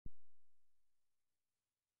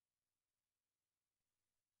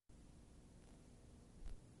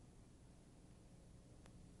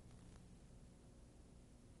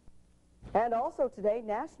And also today,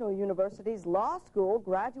 National University's law school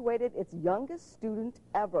graduated its youngest student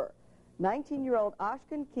ever. 19-year-old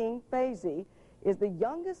Ashkan King Faizi is the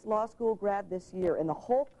youngest law school grad this year in the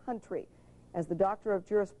whole country. As the Doctor of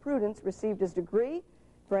Jurisprudence received his degree,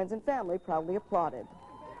 friends and family proudly applauded.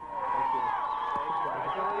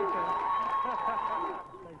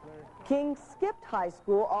 King skipped high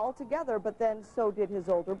school altogether, but then so did his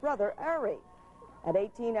older brother, Ari. At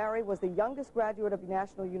 18, Ari was the youngest graduate of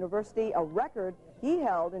National University, a record he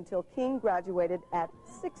held until King graduated at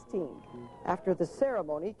 16. After the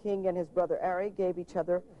ceremony, King and his brother Ari gave each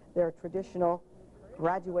other their traditional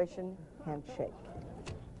graduation handshake.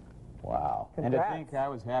 Wow. Congrats. And to think I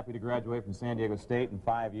was happy to graduate from San Diego State in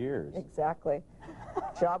 5 years. Exactly.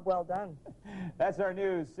 Job well done. That's our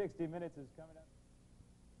news. 60 Minutes is coming up.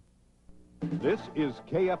 This is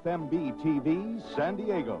KFMB TV, San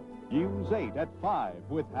Diego. News 8 at 5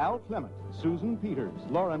 with Al Clement, Susan Peters,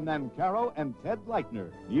 Lauren Nancaro, and Ted Leitner.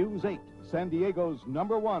 News 8, San Diego's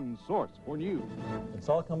 #1 source for news. It's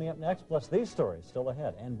all coming up next, plus these stories still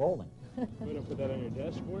ahead, and bowling. Going to put that on your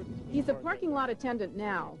dashboard? He's a parking lot attendant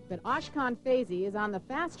now, but Ashkan Faizi is on the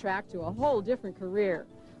fast track to a whole different career.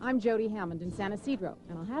 I'm Jody Hammond in San Ysidro,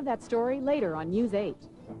 and I'll have that story later on News 8.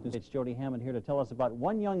 It's Jody Hammond here to tell us about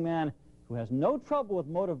one young man who has no trouble with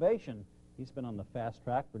motivation. He's been on the fast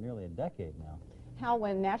track for nearly a decade now. Hal,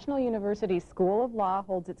 when National University's School of Law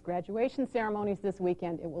holds its graduation ceremonies this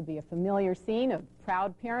weekend, it will be a familiar scene of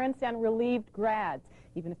proud parents and relieved grads,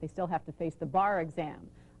 even if they still have to face the bar exam.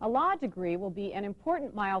 A law degree will be an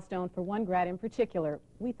important milestone for one grad in particular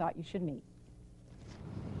we thought you should meet.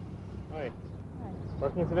 Hi.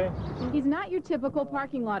 Working today? He's not your typical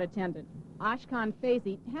parking lot attendant. Ashkan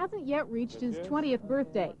Faizi hasn't yet reached his 20th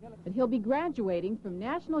birthday, but he'll be graduating from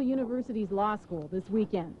National University's law school this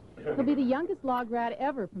weekend. He'll be the youngest law grad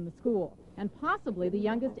ever from the school, and possibly the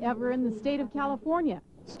youngest ever in the state of California.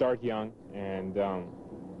 Start young and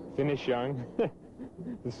finish young.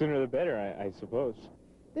 The sooner the better, I suppose.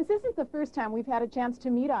 This isn't the first time we've had a chance to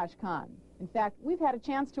meet Ashkan. In fact, we've had a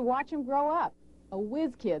chance to watch him grow up, a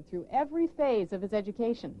whiz kid through every phase of his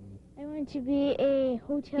education. I want to be a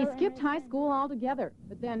hotel. He skipped high school altogether,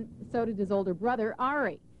 but then so did his older brother,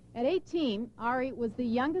 Ari. At 18, Ari was the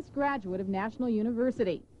youngest graduate of National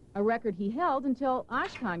University, a record he held until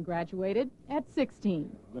Ashkan graduated at 16.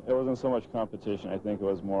 It wasn't so much competition. I think it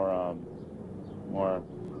was more,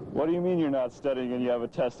 what do you mean you're not studying and you have a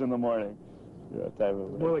test in the morning? Yeah, type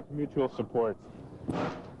of More like mutual support.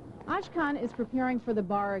 Ashkan is preparing for the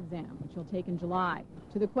bar exam, which he'll take in July.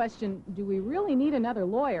 To the question, do we really need another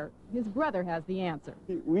lawyer, his brother has the answer.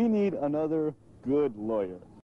 We need another good lawyer.